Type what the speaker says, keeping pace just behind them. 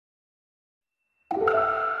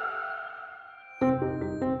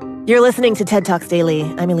You're listening to TED Talks Daily.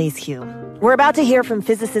 I'm Elise Hu. We're about to hear from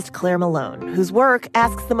physicist Claire Malone, whose work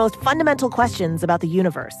asks the most fundamental questions about the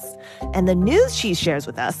universe. And the news she shares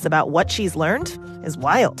with us about what she's learned is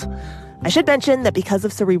wild. I should mention that because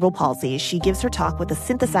of cerebral palsy, she gives her talk with a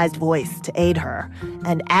synthesized voice to aid her.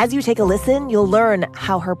 And as you take a listen, you'll learn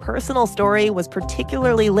how her personal story was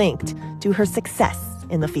particularly linked to her success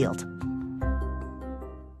in the field.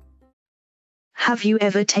 Have you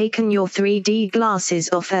ever taken your 3D glasses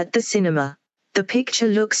off at the cinema? The picture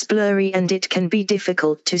looks blurry and it can be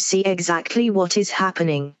difficult to see exactly what is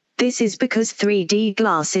happening. This is because 3D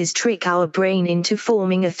glasses trick our brain into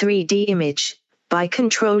forming a 3D image by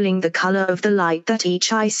controlling the color of the light that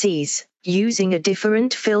each eye sees, using a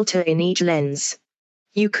different filter in each lens.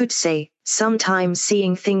 You could say, sometimes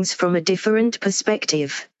seeing things from a different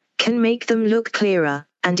perspective can make them look clearer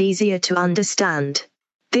and easier to understand.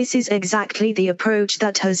 This is exactly the approach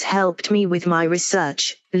that has helped me with my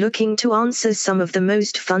research, looking to answer some of the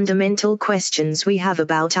most fundamental questions we have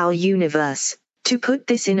about our universe. To put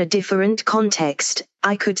this in a different context,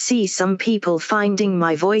 I could see some people finding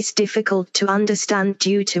my voice difficult to understand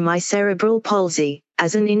due to my cerebral palsy,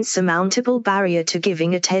 as an insurmountable barrier to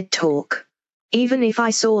giving a TED Talk. Even if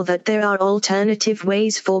I saw that there are alternative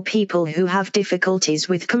ways for people who have difficulties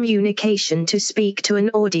with communication to speak to an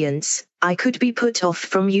audience, I could be put off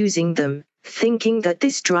from using them, thinking that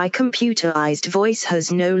this dry computerized voice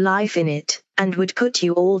has no life in it, and would put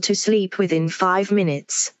you all to sleep within 5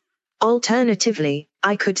 minutes. Alternatively,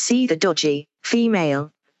 I could see the dodgy,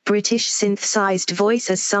 female, British synthesized voice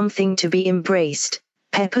as something to be embraced.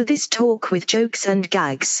 Pepper this talk with jokes and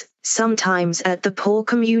gags, sometimes at the poor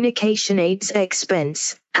communication aid's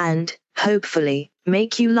expense, and, hopefully,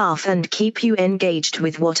 make you laugh and keep you engaged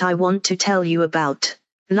with what I want to tell you about.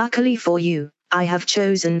 Luckily for you, I have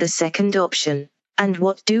chosen the second option. And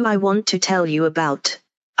what do I want to tell you about?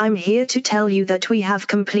 I'm here to tell you that we have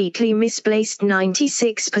completely misplaced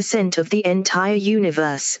 96% of the entire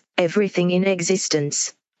universe, everything in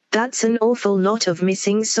existence. That's an awful lot of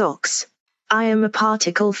missing socks. I am a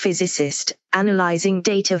particle physicist, analyzing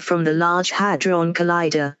data from the Large Hadron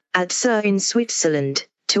Collider, at CERN in Switzerland,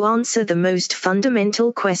 to answer the most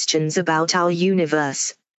fundamental questions about our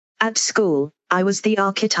universe. At school, I was the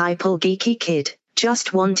archetypal geeky kid,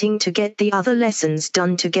 just wanting to get the other lessons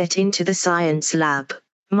done to get into the science lab.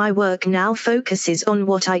 My work now focuses on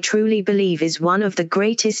what I truly believe is one of the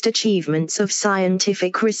greatest achievements of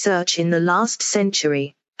scientific research in the last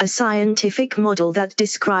century. A scientific model that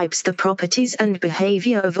describes the properties and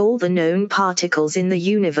behavior of all the known particles in the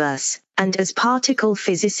universe, and as particle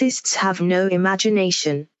physicists have no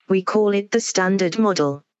imagination, we call it the Standard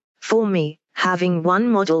Model. For me, having one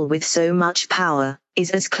model with so much power is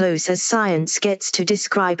as close as science gets to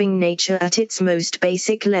describing nature at its most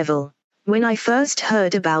basic level. When I first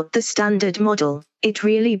heard about the Standard Model, it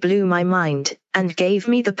really blew my mind, and gave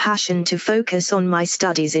me the passion to focus on my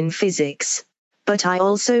studies in physics. But I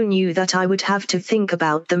also knew that I would have to think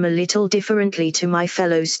about them a little differently to my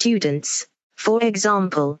fellow students. For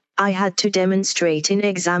example, I had to demonstrate in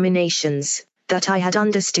examinations that I had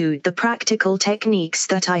understood the practical techniques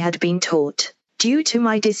that I had been taught. Due to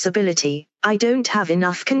my disability, I don't have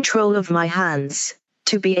enough control of my hands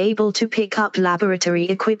to be able to pick up laboratory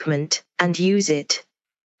equipment and use it.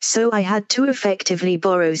 So I had to effectively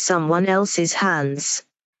borrow someone else's hands.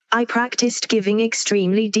 I practiced giving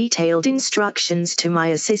extremely detailed instructions to my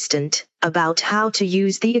assistant about how to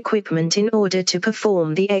use the equipment in order to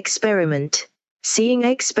perform the experiment. Seeing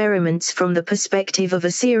experiments from the perspective of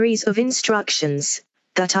a series of instructions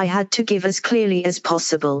that I had to give as clearly as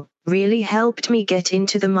possible really helped me get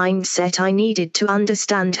into the mindset I needed to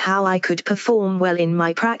understand how I could perform well in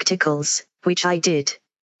my practicals, which I did.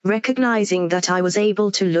 Recognizing that I was able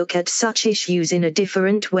to look at such issues in a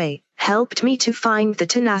different way helped me to find the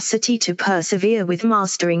tenacity to persevere with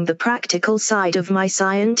mastering the practical side of my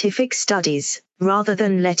scientific studies, rather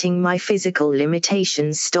than letting my physical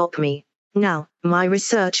limitations stop me. Now, my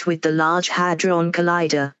research with the Large Hadron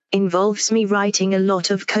Collider involves me writing a lot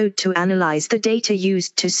of code to analyze the data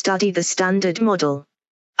used to study the Standard Model.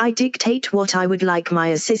 I dictate what I would like my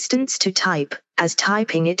assistants to type, as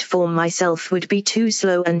typing it for myself would be too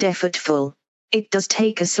slow and effortful. It does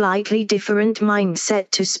take a slightly different mindset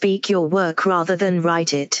to speak your work rather than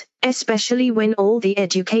write it, especially when all the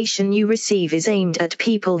education you receive is aimed at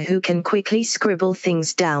people who can quickly scribble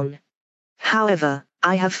things down. However,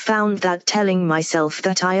 I have found that telling myself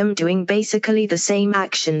that I am doing basically the same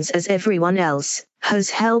actions as everyone else has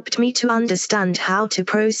helped me to understand how to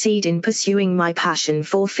proceed in pursuing my passion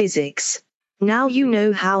for physics. Now you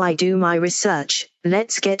know how I do my research,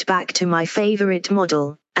 Let's get back to my favorite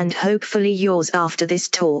model, and hopefully yours after this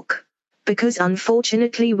talk. Because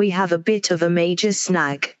unfortunately we have a bit of a major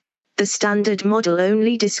snag. The standard model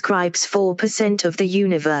only describes 4% of the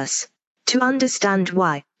universe. To understand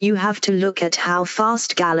why, you have to look at how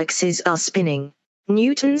fast galaxies are spinning.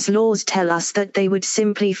 Newton's laws tell us that they would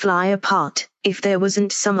simply fly apart, if there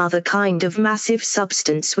wasn't some other kind of massive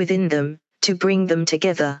substance within them, to bring them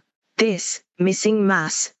together. This, missing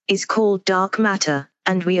mass, is called dark matter,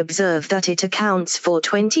 and we observe that it accounts for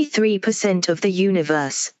 23% of the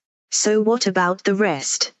universe. So what about the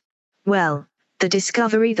rest? Well, the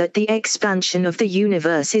discovery that the expansion of the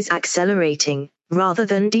universe is accelerating, rather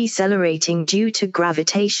than decelerating due to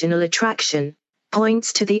gravitational attraction,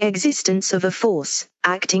 points to the existence of a force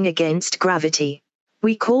acting against gravity.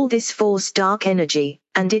 We call this force dark energy,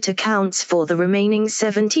 and it accounts for the remaining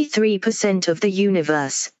 73% of the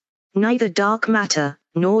universe. Neither dark matter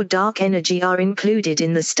nor dark energy are included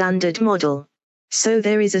in the standard model. So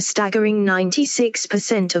there is a staggering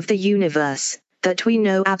 96% of the universe that we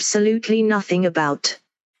know absolutely nothing about.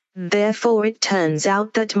 Therefore it turns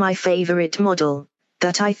out that my favorite model,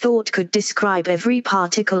 that I thought could describe every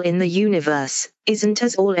particle in the universe, isn't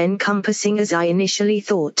as all-encompassing as I initially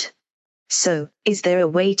thought. So, is there a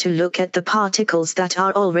way to look at the particles that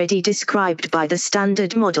are already described by the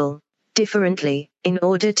standard model differently, in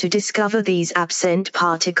order to discover these absent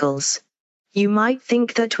particles? You might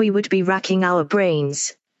think that we would be racking our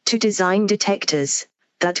brains to design detectors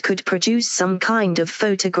that could produce some kind of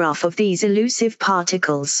photograph of these elusive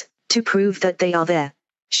particles to prove that they are there.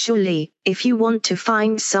 Surely, if you want to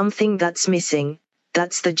find something that's missing,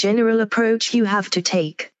 that's the general approach you have to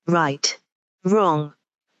take, right? Wrong.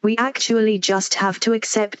 We actually just have to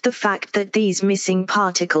accept the fact that these missing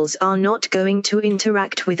particles are not going to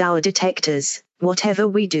interact with our detectors, whatever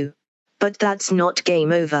we do. But that's not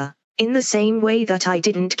game over. In the same way that I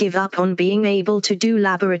didn't give up on being able to do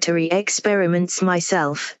laboratory experiments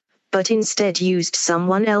myself, but instead used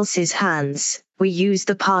someone else's hands, we use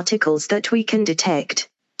the particles that we can detect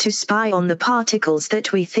to spy on the particles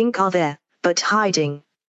that we think are there, but hiding.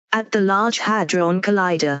 At the Large Hadron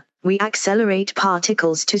Collider, we accelerate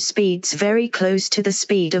particles to speeds very close to the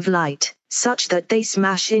speed of light, such that they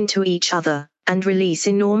smash into each other and release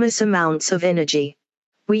enormous amounts of energy.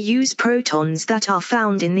 We use protons that are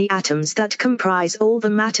found in the atoms that comprise all the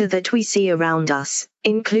matter that we see around us,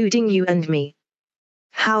 including you and me.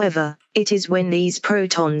 However, it is when these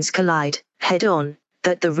protons collide, head-on,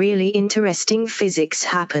 that the really interesting physics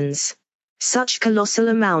happens. Such colossal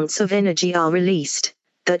amounts of energy are released,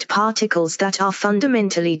 that particles that are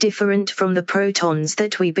fundamentally different from the protons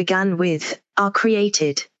that we began with, are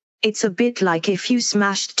created. It's a bit like if you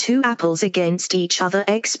smashed two apples against each other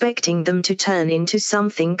expecting them to turn into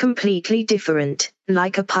something completely different,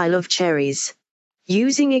 like a pile of cherries.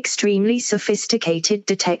 Using extremely sophisticated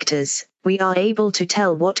detectors, we are able to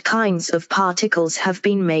tell what kinds of particles have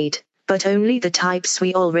been made, but only the types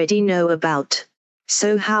we already know about.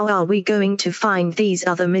 So how are we going to find these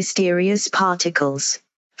other mysterious particles?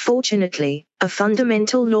 Fortunately, a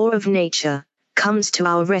fundamental law of nature comes to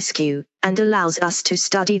our rescue, and allows us to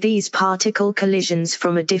study these particle collisions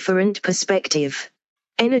from a different perspective.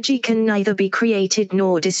 Energy can neither be created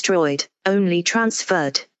nor destroyed, only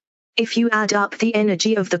transferred. If you add up the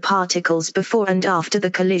energy of the particles before and after the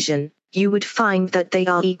collision, you would find that they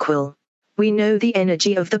are equal. We know the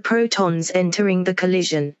energy of the protons entering the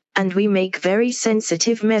collision, and we make very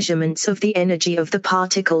sensitive measurements of the energy of the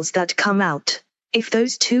particles that come out. If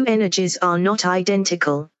those two energies are not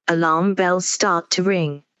identical, alarm bells start to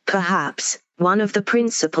ring. Perhaps, one of the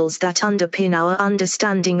principles that underpin our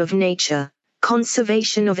understanding of nature,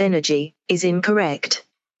 conservation of energy, is incorrect.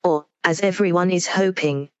 Or, as everyone is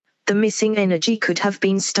hoping, the missing energy could have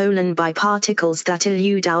been stolen by particles that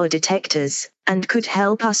elude our detectors, and could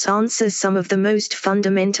help us answer some of the most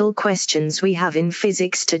fundamental questions we have in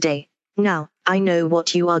physics today. Now, I know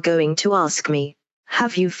what you are going to ask me.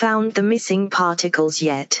 Have you found the missing particles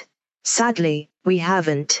yet? Sadly, we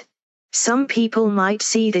haven't. Some people might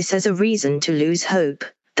see this as a reason to lose hope,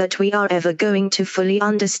 that we are ever going to fully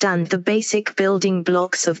understand the basic building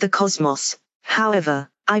blocks of the cosmos. However,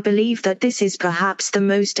 I believe that this is perhaps the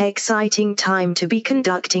most exciting time to be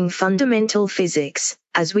conducting fundamental physics,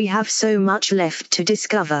 as we have so much left to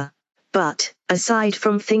discover. But, aside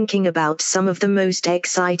from thinking about some of the most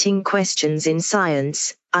exciting questions in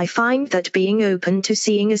science, I find that being open to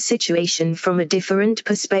seeing a situation from a different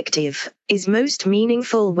perspective is most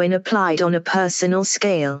meaningful when applied on a personal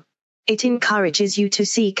scale. It encourages you to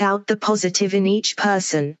seek out the positive in each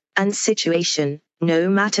person and situation, no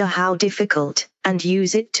matter how difficult, and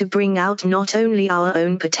use it to bring out not only our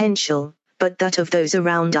own potential, but that of those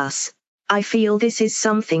around us. I feel this is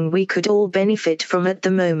something we could all benefit from at the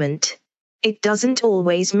moment. It doesn't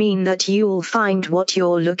always mean that you'll find what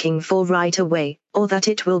you're looking for right away, or that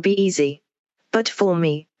it will be easy. But for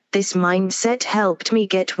me, this mindset helped me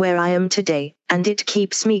get where I am today, and it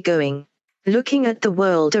keeps me going. Looking at the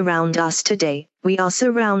world around us today, we are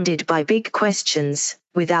surrounded by big questions,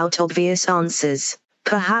 without obvious answers.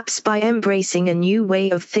 Perhaps by embracing a new way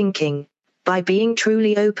of thinking, by being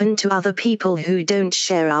truly open to other people who don't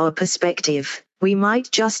share our perspective, we might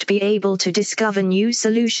just be able to discover new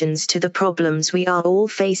solutions to the problems we are all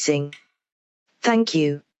facing. Thank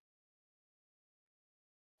you.